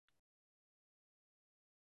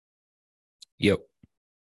Yo,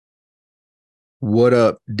 What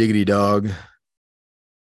up, diggity dog?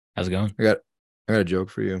 how's it going? I got a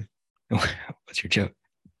joke for you. What's your joke?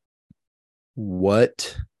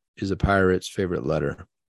 What is a pirate's favorite letter?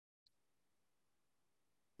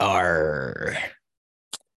 R.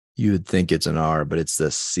 You would think it's an R, but it's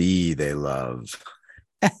the C they love.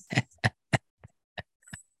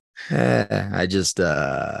 I just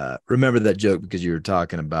remember that joke because you were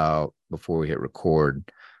talking about before we hit record.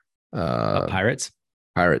 Uh Pirates?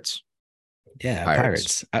 Pirates. Yeah,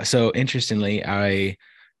 Pirates. pirates. So interestingly, I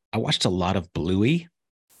watched a lot of Bluey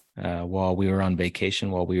while we were on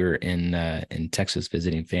vacation, while we were in Texas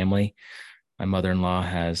visiting family. My mother-in-law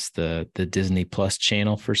has the Disney Plus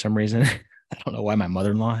channel for some reason. I don't know why my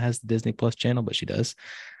mother-in-law has the Disney Plus channel, but she does.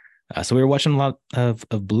 So we were watching a lot of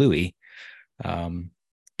Bluey. Um,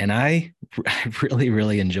 and I really,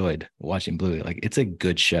 really enjoyed watching Bluey. Like it's a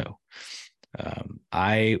good show.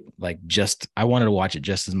 I wanted to watch it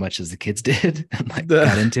just as much as the kids did and like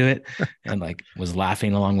got The, into it and like was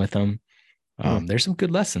laughing along with them. There's some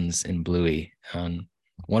good lessons in Bluey.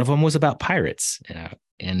 One of them was about pirates,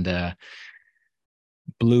 and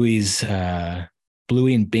Bluey's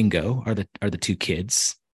Bluey and Bingo are the two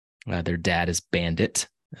kids. Their dad is Bandit,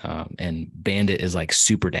 and Bandit is like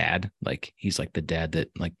super dad. Like he's like the dad that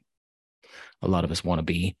like a lot of us want to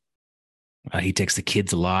be. He takes the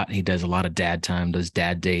kids a lot. He does a lot of dad time, does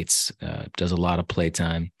dad dates, does a lot of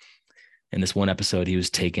playtime. In this one episode, he was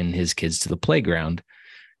taking his kids to the playground,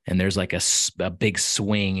 and there's like a big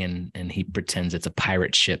swing, and he pretends it's a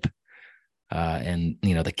pirate ship. And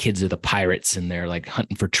the kids are the pirates, and they're like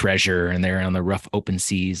hunting for treasure, and they're on the rough open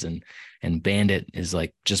seas, and Bandit is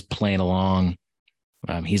like just playing along.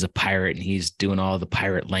 He's a pirate, and he's doing all the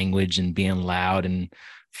pirate language and being loud and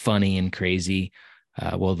funny and crazy.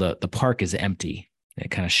 Well, the park is empty. It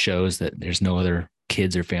kind of shows that there's no other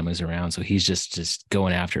kids or families around, so he's just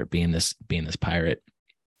going after it, being this pirate.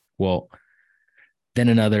 Well, then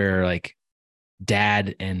another like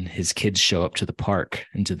dad and his kids show up to the park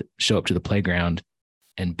and show up to the playground,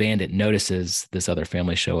 and Bandit notices this other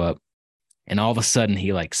family show up, and all of a sudden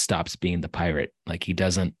he like stops being the pirate. Like he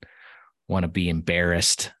doesn't want to be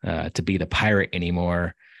embarrassed to be the pirate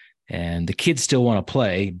anymore. And the kids still want to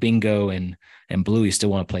play. Bingo and Bluey still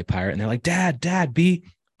want to play pirate, and they're like, Dad, be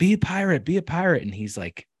a pirate, be a pirate. And he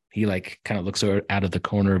like kind of looks out of the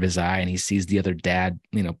corner of his eye, and he sees the other dad,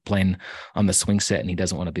 playing on the swing set, and he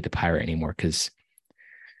doesn't want to be the pirate anymore because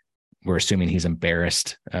we're assuming he's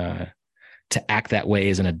embarrassed to act that way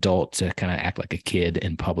as an adult, to kind of act like a kid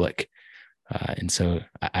in public. And so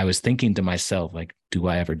I was thinking to myself, like, do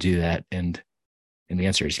I ever do that? And the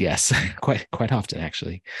answer is yes, quite often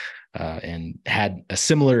actually. And had a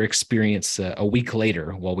similar experience a week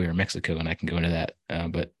later while we were in Mexico, and I can go into that.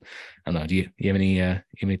 But I don't know. Do you have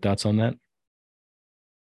any thoughts on that?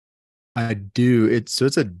 I do. It's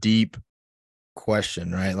a deep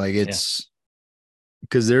question, right? Like Yeah, it's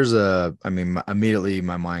because immediately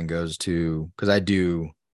my mind goes to because I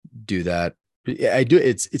do that. Yeah, I do.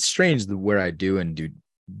 It's strange where I do and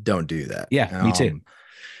don't do that. yeah, me too.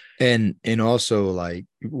 And also like,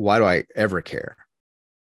 why do I ever care?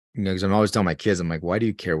 Because I'm always telling my kids, I'm like, why do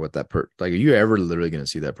you care what like? Are you ever literally going to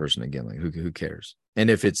see that person again? Like, who cares? And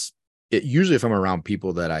usually if I'm around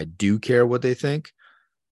people that I do care what they think,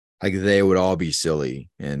 like they would all be silly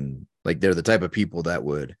and like they're the type of people that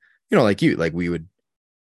would, like you, like we would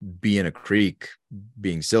be in a creek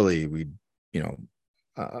being silly. We'd,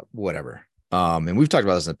 whatever. And we've talked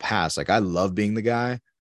about this in the past. Like I love being the guy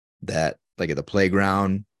that like at the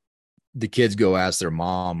playground, the kids go ask their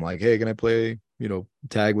mom, like, hey, can I play,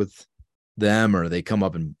 tag with them? Or they come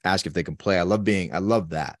up and ask if they can play. I love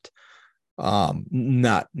that.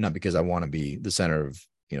 Not because I want to be the center of,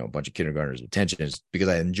 a bunch of kindergartners' attention, is because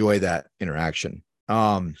I enjoy that interaction.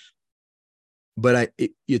 But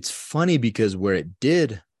it's funny because where it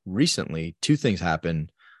did recently, two things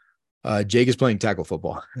happened. Jake is playing tackle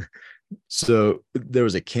football. So there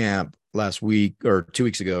was a camp last week or 2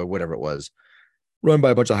 weeks ago, or whatever it was, run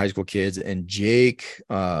by a bunch of high school kids. And Jake,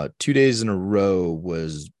 2 days in a row,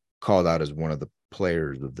 was called out as one of the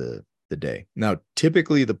players of the day. Now,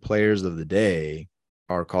 typically the players of the day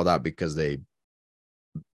are called out because they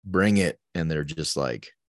bring it and they're just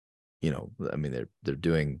like, they're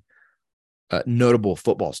doing notable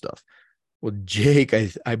football stuff. Well, Jake,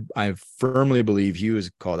 I firmly believe he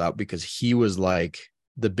was called out because he was like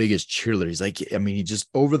the biggest cheerleader. He's like, he just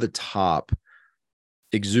over the top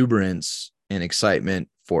exuberance and excitement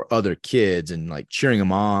for other kids and like cheering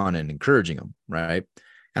them on and encouraging them, right?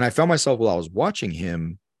 And I found myself while I was watching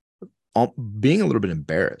him being a little bit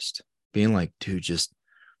embarrassed, being like, dude, just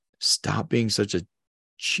stop being such a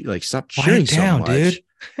like stop Quiet cheering so down, much dude.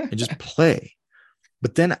 and just play.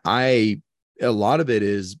 But then a lot of it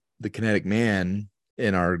is the kinetic man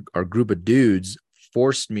in our group of dudes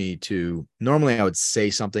forced me to, normally I would say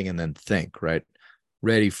something and then think, right?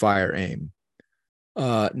 Ready, fire, aim.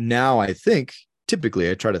 Now I think typically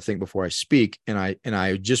I try to think before I speak, and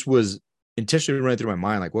I just was intentionally running through my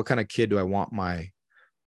mind, like, what kind of kid do I want my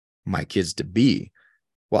kids to be?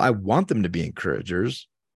 Well, I want them to be encouragers.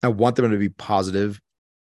 I want them to be positive,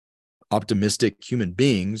 optimistic human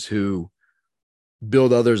beings who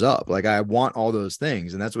build others up. Like, I want all those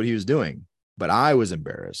things. And that's what he was doing. But I was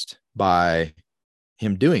embarrassed by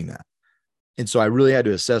him doing that. And so I really had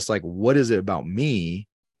to assess, like, what is it about me?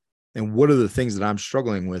 And what are the things that I'm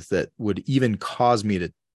struggling with that would even cause me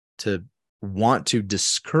to want to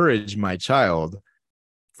discourage my child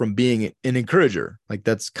from being an encourager? Like,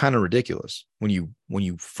 that's kind of ridiculous when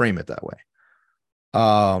you frame it that way.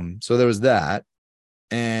 So there was that.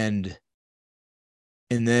 And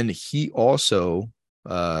then he also,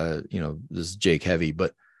 this is Jake Heavy,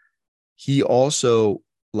 but he also,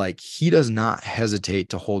 like, he does not hesitate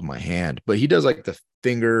to hold my hand, but he does like the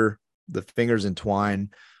fingers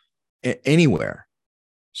entwine anywhere.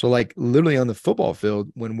 So, like, literally on the football field,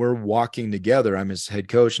 when we're walking together, I'm his head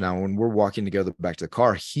coach now. When we're walking together back to the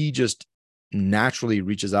car, he just naturally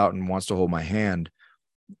reaches out and wants to hold my hand.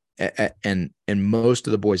 And most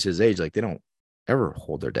of the boys his age, like, they don't ever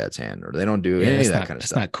hold their dad's hand, or they don't do any of that kind of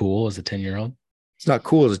stuff. That's not cool as a 10-year-old. It's not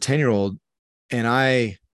cool as a 10-year-old. And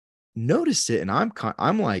I noticed it, and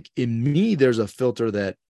I'm like, in me, there's a filter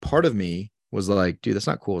that part of me was like, dude, that's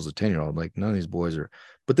not cool as a 10-year-old. Like, none of these boys are.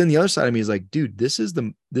 But then the other side of me is like, dude, this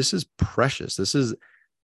is precious. This is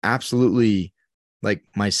absolutely, like,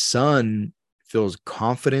 my son feels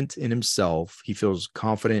confident in himself. He feels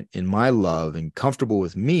confident in my love and comfortable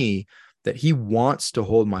with me, that he wants to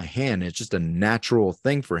hold my hand. It's just a natural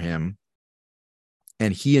thing for him.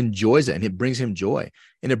 And he enjoys it, and it brings him joy,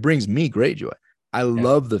 and it brings me great joy. I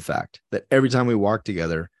love the fact that every time we walk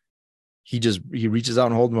together, he reaches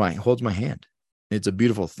out and holds my hand. It's a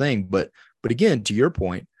beautiful thing. But again, to your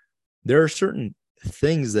point, there are certain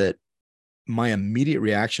things that my immediate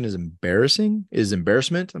reaction is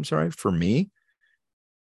embarrassment. I'm sorry, for me.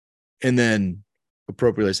 And then,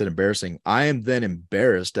 appropriately I said embarrassing, I am then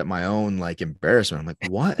embarrassed at my own, like, embarrassment. I'm like,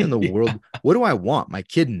 what in the world? What do I want? My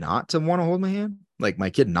kid not to want to hold my hand? Like, my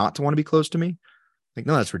kid not to want to be close to me? Like,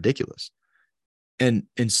 no, that's ridiculous. And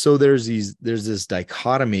so there's this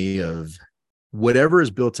dichotomy of whatever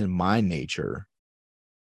is built in my nature.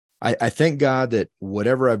 I thank God that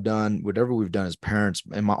whatever we've done as parents,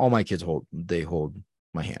 and all my kids hold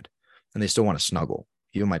my hand, and they still want to snuggle,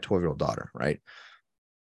 even my 12-year-old daughter, right?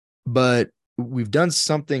 But we've done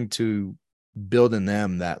something to build in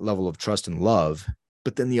them that level of trust and love.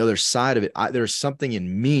 But then the other side of it, there's something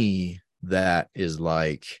in me that is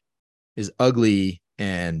ugly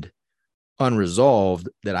and unresolved,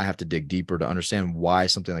 that I have to dig deeper to understand why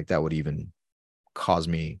something like that would even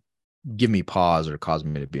give me pause or cause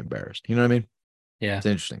me to be embarrassed. You know what I mean? Yeah. It's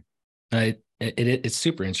interesting. It's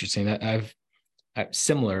super interesting. That I've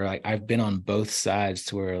similar, like, I've been on both sides,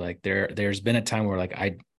 to where, like, there's been a time where, like,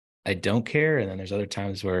 I don't care. And then there's other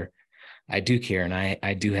times where I do care. And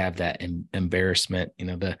I do have that embarrassment.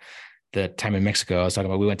 The time in Mexico, I was talking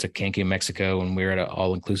about, we went to Cancun, Mexico, and we were at an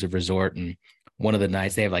all-inclusive resort. And one of the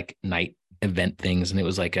nights they have, like, night event things. And it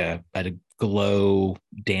was like at a glow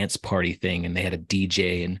dance party thing. And they had a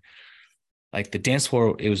DJ, and, like, the dance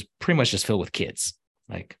floor, it was pretty much just filled with kids,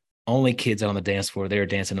 like, only kids on the dance floor. They were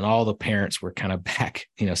dancing, and all the parents were kind of back,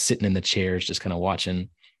 sitting in the chairs, just kind of watching.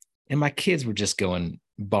 And my kids were just going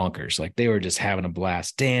bonkers. Like, they were just having a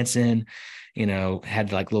blast dancing,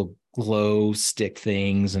 had, like, little glow stick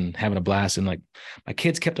things and having a blast. And, like, my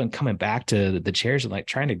kids kept on coming back to the chairs and, like,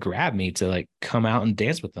 trying to grab me to, like, come out and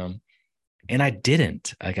dance with them. And I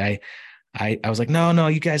didn't. Like, I was like, no,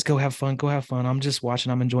 you guys go have fun. I'm just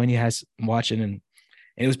watching. I'm enjoying you guys watching. And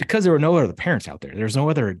it was because there were no other parents out there. There was no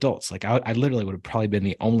other adults. Like, I literally would have probably been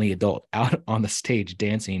the only adult out on the stage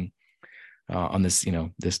dancing on this,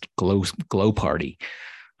 this glow party.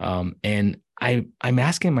 And I'm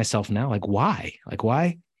asking myself now, like, why? Like,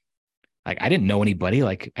 I didn't know anybody.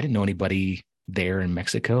 Like, I didn't know anybody there in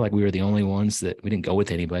Mexico. Like, we were the only ones that we didn't go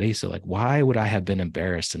with anybody. So, like, why would I have been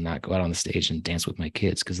embarrassed and not go out on the stage and dance with my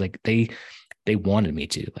kids? Because, like, they wanted me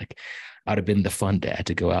to. Like, I would have been the fun dad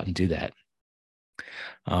to go out and do that.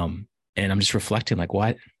 And I'm just reflecting, like,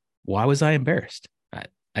 why was I embarrassed?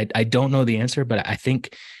 I don't know the answer, but I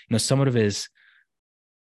think, some of it is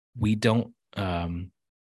we don't, the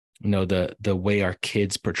way our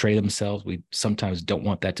kids portray themselves. We sometimes don't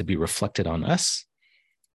want that to be reflected on us.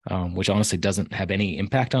 which honestly doesn't have any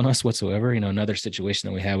impact on us whatsoever. Another situation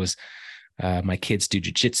that we had was my kids do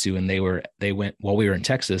jujitsu, and they went while we were in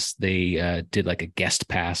Texas. They did like a guest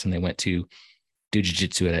pass, and they went to do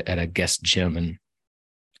jujitsu at a guest gym. And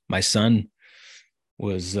my son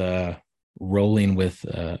was rolling with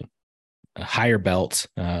a higher belt,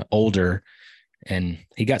 older, and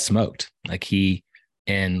he got smoked. He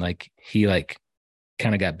kind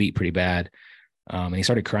of got beat pretty bad, and he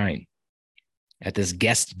started crying at this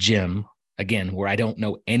guest gym again, where I don't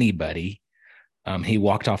know anybody. He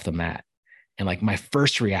walked off the mat, and my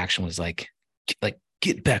first reaction was like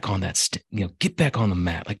get back on that, get back on the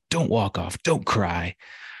mat. Don't walk off, don't cry.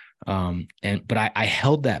 But I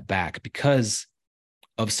held that back because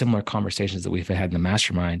of similar conversations that we've had in the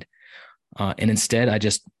mastermind. And instead I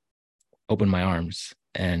just opened my arms,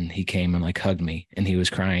 and he came and hugged me, and he was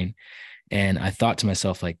crying. And I thought to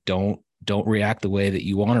myself, don't react the way that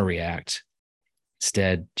you want to react.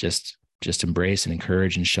 Instead, just embrace and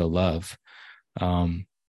encourage and show love.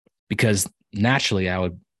 Because naturally I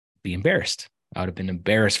would be embarrassed. I would have been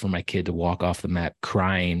embarrassed for my kid to walk off the mat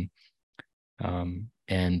crying.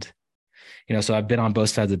 So I've been on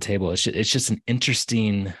both sides of the table. It's just an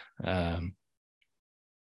interesting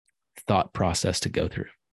thought process to go through.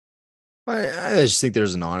 I just think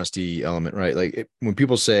there's an honesty element, right? When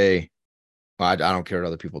people say, I don't care what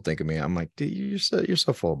other people think of me, I'm like, dude, you're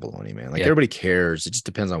so full of baloney, man. Everybody cares. It just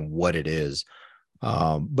depends on what it is.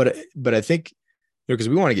 But I think, because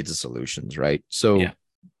we want to get to solutions, right? So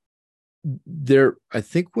I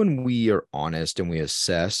think when we are honest and we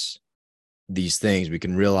assess these things, we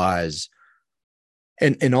can realize,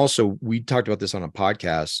 and also we talked about this on a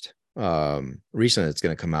podcast recently that's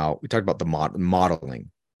going to come out. We talked about the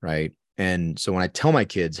modeling, right? And so when I tell my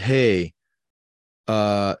kids, hey,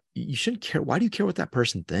 you shouldn't care. Why do you care what that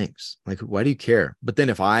person thinks? Why do you care? But then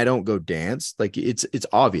if I don't go dance, it's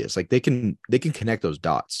obvious. They can connect those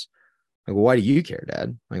dots. Why do you care,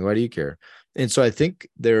 Dad? Why do you care? And so I think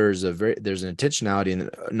there's an intentionality,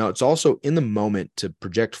 and no, it's also in the moment to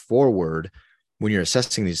project forward when you're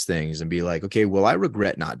assessing these things and be like, okay, will I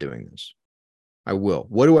regret not doing this? I will.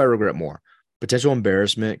 What do I regret more? Potential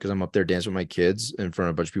embarrassment because I'm up there dancing with my kids in front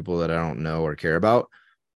of a bunch of people that I don't know or care about,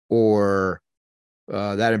 or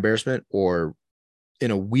that embarrassment, or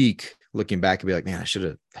in a week looking back and be like, man, I should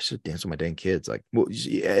have danced with my dang kids.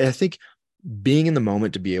 I think being in the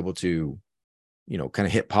moment to be able to, kind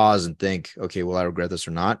of hit pause and think, okay, will I regret this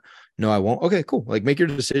or not? No, I won't. Okay, cool. Make your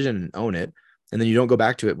decision and own it. And then you don't go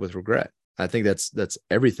back to it with regret. I think that's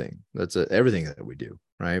everything. That's everything that we do.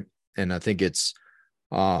 Right. And I think it's,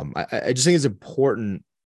 I just think it's important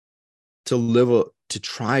to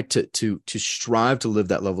try to strive to live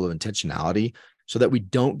that level of intentionality so that we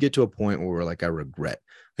don't get to a point where we're I regret.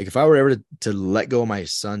 If I were ever to let go of my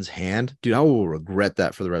son's hand, dude, I will regret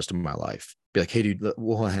that for the rest of my life. Be like, hey, dude,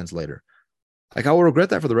 we'll hold hands later. I will regret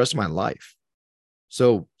that for the rest of my life.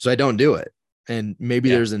 So I don't do it. And maybe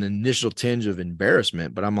there's an initial tinge of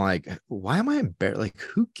embarrassment, but I'm like, why am I embarrassed?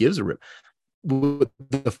 Who gives a rip?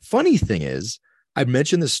 The funny thing is, I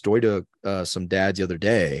mentioned this story to some dads the other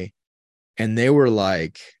day, and they were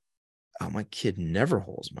like, oh, my kid never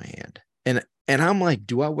holds my hand. And I'm like,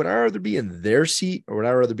 would I rather be in their seat or would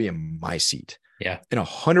I rather be in my seat? Yeah. And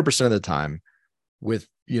 100% of the time, with,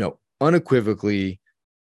 unequivocally,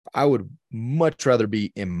 I would much rather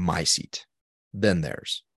be in my seat than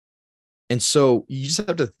theirs. And so you just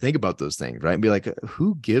have to think about those things, right? And be like,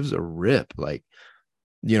 who gives a rip? I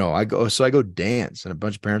go dance, and a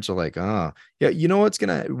bunch of parents are like, yeah,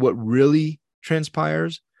 what really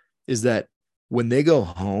transpires is that when they go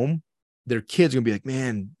home, their kids are gonna be like,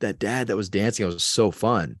 man, that dad that was dancing, it was so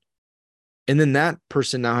fun. And then that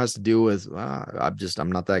person now has to deal with,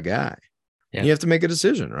 I'm not that guy. Yeah. You have to make a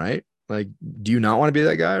decision, right? Do you not want to be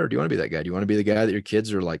that guy, or do you want to be that guy? Do you want to be the guy that your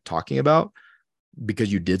kids are talking about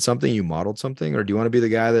because you did something, you modeled something, or do you want to be the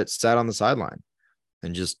guy that sat on the sideline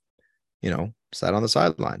and just, sat on the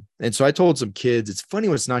sideline? And so I told some kids, it's funny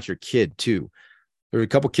when it's not your kid too. There were a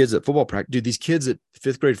couple kids at football practice. Dude, these kids at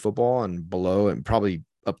 5th grade football and below, and probably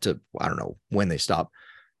up to, I don't know when they stop,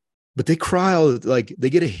 but they cry. They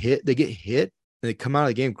get hit, and they come out of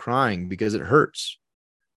the game crying because it hurts.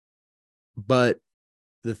 But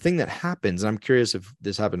the thing that happens, and I'm curious if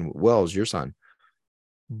this happened with Wells, your son,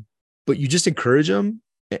 but you just encourage them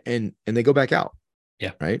and they go back out.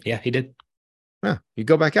 Yeah. Right. Yeah, he did. Yeah. You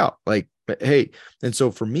go back out. Hey. And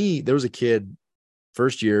so for me, there was a kid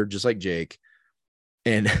first year, just like Jake,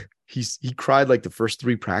 and he cried the first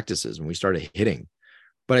 3 practices when we started hitting.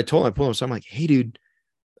 But I pulled him. So I'm like, hey, dude,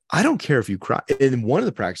 I don't care if you cry. And in one of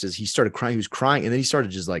the practices, he started crying. He was crying. And then he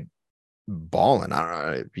started just bawling. I don't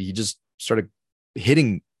know. He just started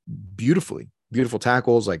hitting beautifully, beautiful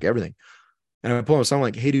tackles, like everything. And I pull him aside, I'm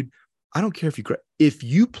like, hey, dude, I don't care if you cry. If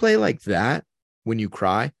you play like that when you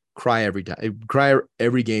cry every time, cry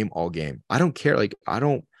every game, all game. I don't care. Like, I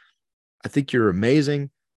think you're amazing.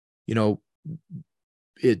 You know,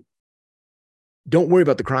 don't worry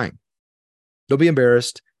about the crying. Don't be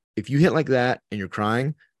embarrassed. If you hit like that and you're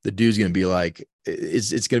crying, the dude's going to be like, it's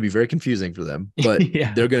going to be very confusing for them, but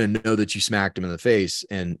Yeah. they're going to know that you smacked him in the face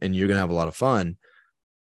and you're going to have a lot of fun.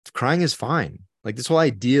 Crying is fine. Like this whole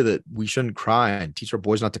idea that we shouldn't cry and teach our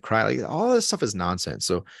boys not to cry, like all this stuff is nonsense.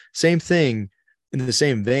 So same thing in the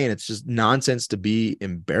same vein. It's just nonsense to be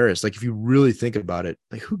embarrassed. Like if you really think about it,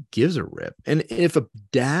 like who gives a rip? And if a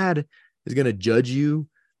dad is going to judge you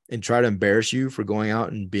and try to embarrass you for going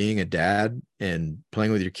out and being a dad and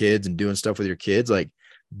playing with your kids and doing stuff with your kids, like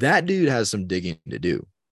that dude has some digging to do,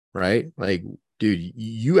 right? Like, dude,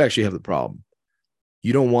 you actually have the problem.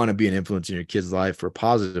 You don't want to be an influence in your kid's life for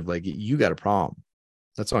positive. Like you got a problem.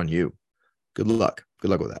 That's on you. Good luck. Good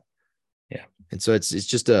luck with that. Yeah. And so it's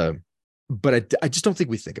just but I just don't think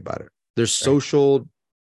we think about it. There's social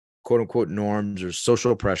quote unquote norms or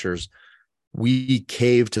social pressures. We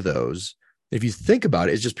cave to those. If you think about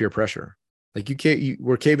it, it's just peer pressure. Like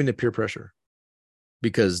we're caving to peer pressure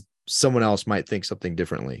because someone else might think something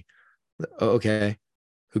differently. Okay.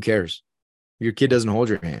 Who cares? Your kid doesn't hold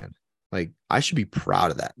your hand. Like I should be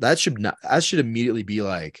proud of that. That should immediately be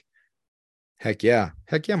like, heck yeah,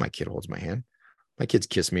 my kid holds my hand. My kids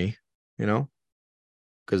kiss me, you know,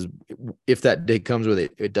 because if that day comes where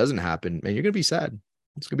it doesn't happen, man, you're going to be sad.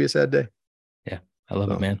 It's going to be a sad day. Yeah. I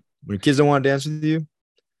love it, man. When your kids don't want to dance with you,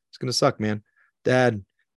 it's going to suck, man. Dad, you're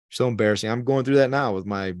so embarrassing. I'm going through that now with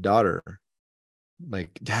my daughter.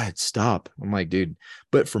 Like, Dad, stop. I'm like, dude.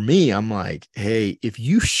 But for me, I'm like, hey, if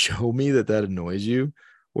you show me that annoys you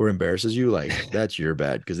or embarrasses you, like that's your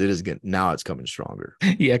bad because it is now it's coming stronger.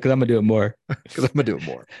 Yeah, because I'm gonna do it more. Because I'm gonna do it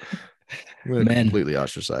more. I'm gonna completely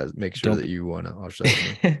ostracise. Make sure that you want to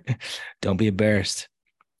ostracize me. Don't be embarrassed.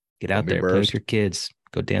 Get out there, play with your kids.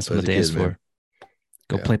 Go dance on the dance floor.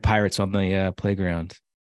 Go play pirates on the playground.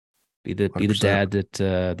 Be the dad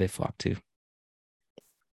that they flock to.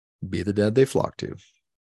 Be the dad they flock to.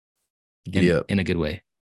 Giddy up in a good way.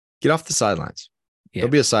 Get off the sidelines. Yeah.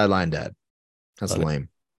 Don't be a sideline dad. That's lame.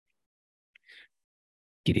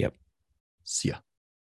 Giddy up. See ya.